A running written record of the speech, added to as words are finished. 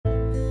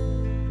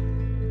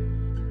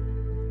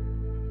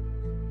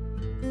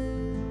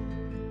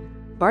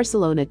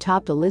Barcelona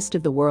topped a list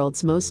of the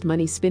world's most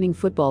money-spinning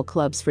football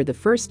clubs for the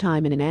first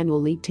time in an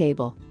annual league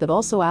table that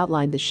also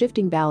outlined the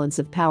shifting balance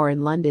of power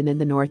in London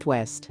and the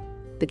Northwest.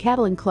 The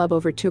Catalan club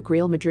overtook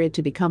Real Madrid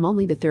to become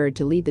only the third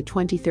to lead the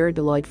 23rd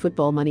Deloitte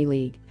Football Money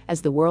League,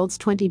 as the world's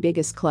 20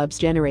 biggest clubs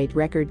generate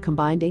record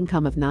combined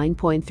income of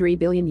 €9.3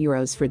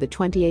 billion for the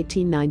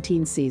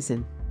 2018-19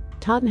 season.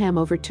 Tottenham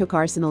overtook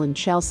Arsenal and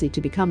Chelsea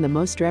to become the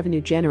most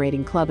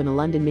revenue-generating club in a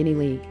London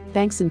mini-league,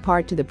 thanks in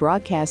part to the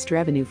broadcast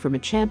revenue from a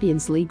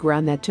Champions League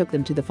run that took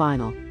them to the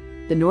final.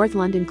 The North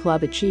London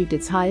club achieved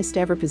its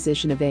highest-ever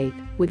position of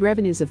 8th, with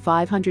revenues of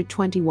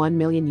 €521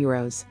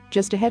 million,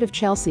 just ahead of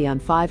Chelsea on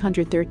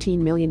 €513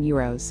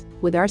 million,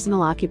 with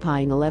Arsenal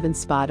occupying 11th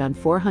spot on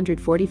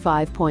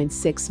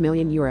 €445.6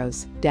 million,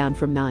 down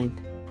from 9th.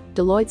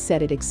 Deloitte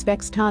said it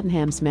expects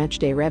Tottenham's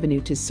matchday revenue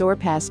to soar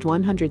past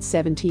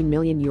 €117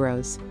 million,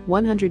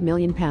 £100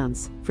 million,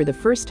 for the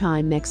first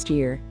time next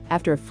year,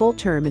 after a full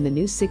term in the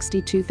new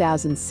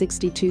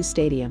 62,062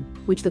 stadium,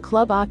 which the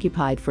club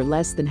occupied for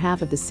less than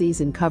half of the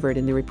season covered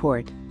in the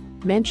report.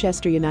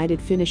 Manchester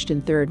United finished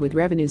in third with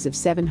revenues of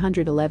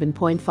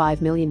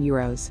 €711.5 million,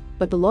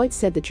 but Deloitte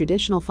said the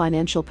traditional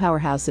financial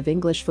powerhouse of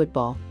English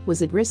football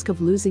was at risk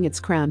of losing its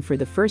crown for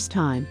the first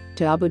time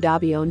to Abu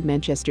Dhabi-owned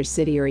Manchester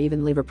City or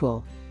even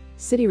Liverpool.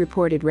 City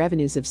reported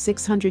revenues of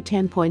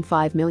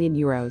 €610.5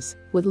 million,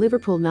 with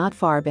Liverpool not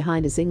far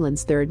behind as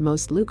England's third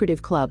most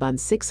lucrative club on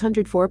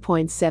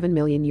 €604.7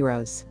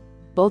 million.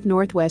 Both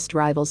Northwest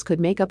rivals could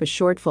make up a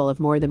shortfall of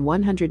more than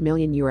 €100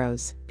 million,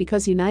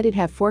 because United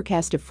have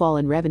forecast a fall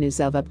in revenues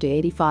of up to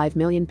 £85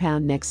 million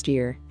next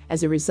year,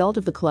 as a result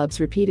of the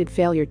club's repeated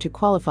failure to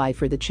qualify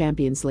for the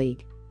Champions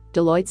League.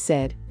 Deloitte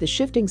said, the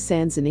shifting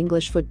sands in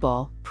English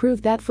football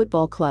proved that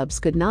football clubs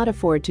could not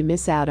afford to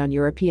miss out on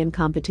European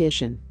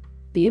competition.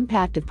 The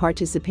impact of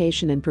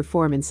participation and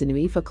performance in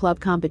UEFA club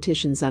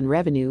competitions on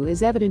revenue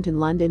is evident in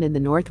London and the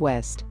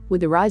Northwest,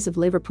 with the rise of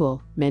Liverpool,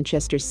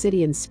 Manchester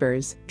City and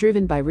Spurs,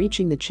 driven by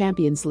reaching the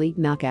Champions League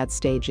knockout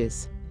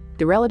stages.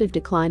 The relative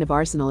decline of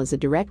Arsenal is a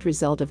direct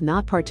result of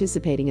not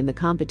participating in the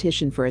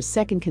competition for a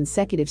second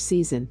consecutive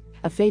season,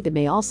 a fate that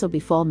may also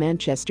befall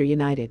Manchester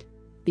United.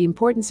 The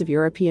importance of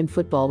European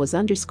football was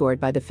underscored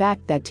by the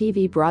fact that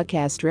TV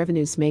broadcast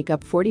revenues make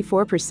up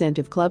 44%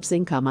 of clubs'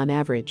 income on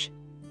average.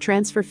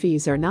 Transfer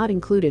fees are not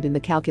included in the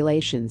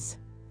calculations.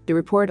 The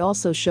report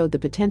also showed the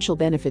potential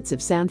benefits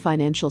of sound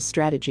financial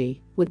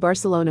strategy, with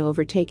Barcelona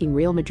overtaking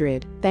Real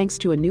Madrid thanks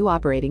to a new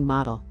operating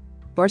model.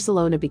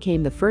 Barcelona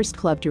became the first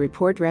club to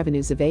report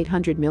revenues of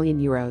 €800 million,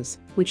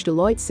 which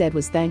Deloitte said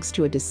was thanks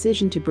to a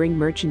decision to bring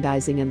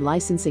merchandising and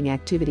licensing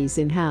activities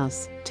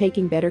in-house,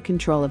 taking better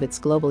control of its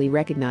globally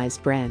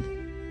recognized brand.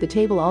 The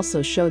table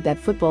also showed that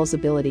football's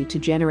ability to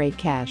generate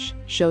cash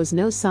shows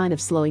no sign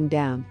of slowing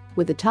down,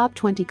 with the top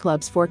 20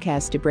 clubs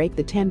forecast to break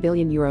the €10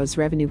 billion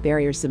revenue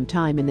barrier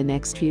sometime in the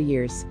next few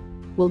years.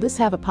 Will this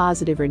have a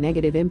positive or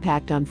negative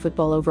impact on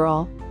football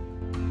overall?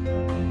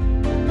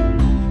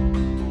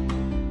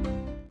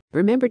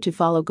 Remember to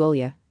follow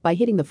Golia by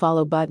hitting the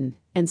follow button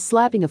and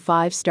slapping a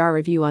 5-star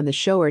review on the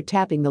show or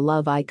tapping the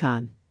love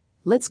icon.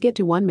 Let's get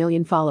to 1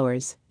 million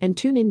followers and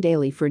tune in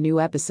daily for new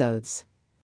episodes.